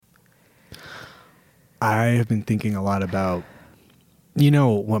I have been thinking a lot about,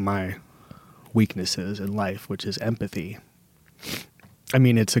 what my weakness is in life, which is empathy. I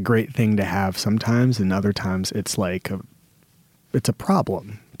mean, it's a great thing to have sometimes, and other times it's like it's a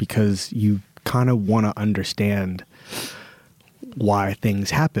problem because you kind of want to understand why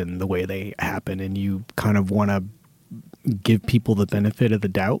things happen the way they happen, and you kind of want to give people the benefit of the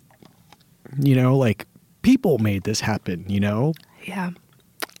doubt. Like people made this happen, Yeah.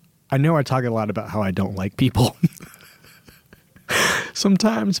 I know I talk a lot about how I don't like people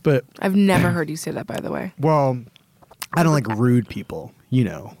sometimes, but I've never heard you say that, by the way. well, I don't like rude people,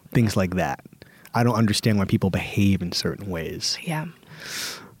 things like that. I don't understand why people behave in certain ways. Yeah.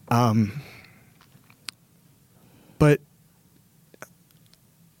 But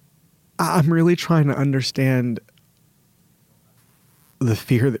I'm really trying to understand the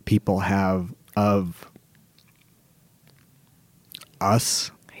fear that people have of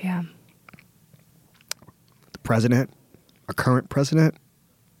us, Yeah. the president, our current president,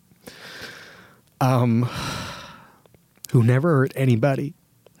 who never hurt anybody,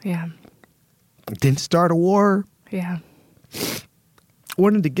 Yeah. didn't start a war, Yeah.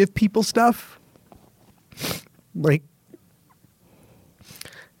 wanted to give people stuff like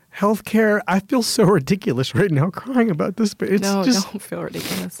healthcare. I feel so ridiculous right now crying about this, but it's No, just... don't feel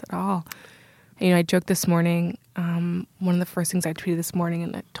ridiculous at all. I joked this morning, one of the first things I tweeted this morning,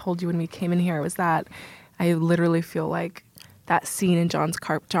 and I told you when we came in here, was that I literally feel like that scene in John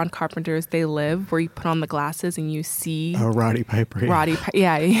Carpenter's They Live, where you put on the glasses and you see... Oh, Roddy Piper.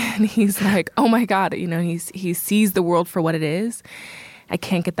 Yeah, and he's like, oh my God, he sees the world for what it is. I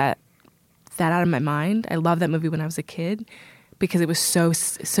can't get that out of my mind. I loved that movie when I was a kid because it was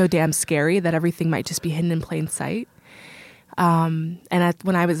so damn scary that everything might just be hidden in plain sight.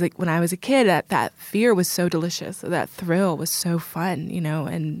 When I was a kid, that fear was so delicious. That thrill was so fun,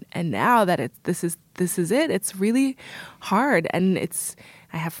 and now that this is it. It's really hard, and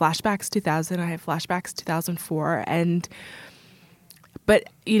I have flashbacks 2000. I have flashbacks 2004, but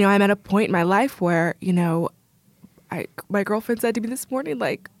I'm at a point in my life where my girlfriend said to me this morning,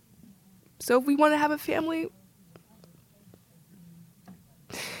 like, so if we want to have a family.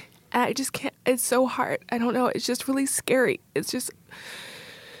 And I just can't, it's so hard. I don't know. It's just really scary. It's just.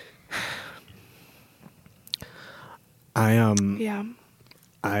 Yeah.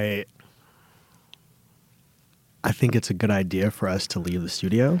 I think it's a good idea for us to leave the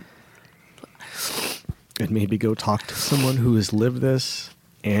studio and maybe go talk to someone who has lived this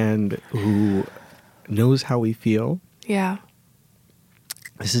and who knows how we feel. Yeah.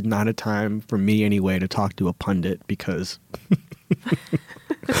 This is not a time for me anyway to talk to a pundit because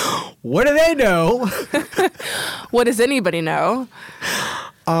what do they know? What does anybody know?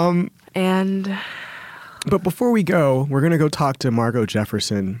 But before we go, we're going to go talk to Margot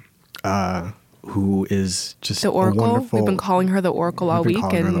Jefferson, who is just the Oracle. A wonderful... We've been calling her the Oracle all week. We've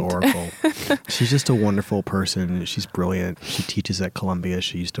been calling her the Oracle. She's just a wonderful person. She's brilliant. She teaches at Columbia.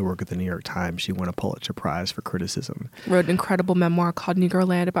 She used to work at the New York Times. She won a Pulitzer Prize for criticism. Wrote an incredible memoir called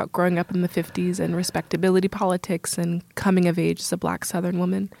Negroland about growing up in the 50s and respectability politics and coming of age as a Black Southern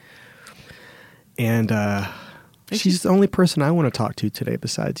woman. And she's the only person I want to talk to today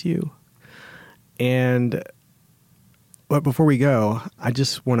besides you. But before we go, I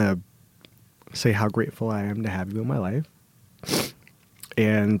just want to say how grateful I am to have you in my life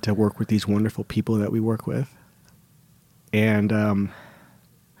and to work with these wonderful people that we work with. And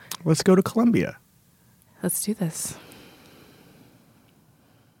let's go to Columbia. Let's do this.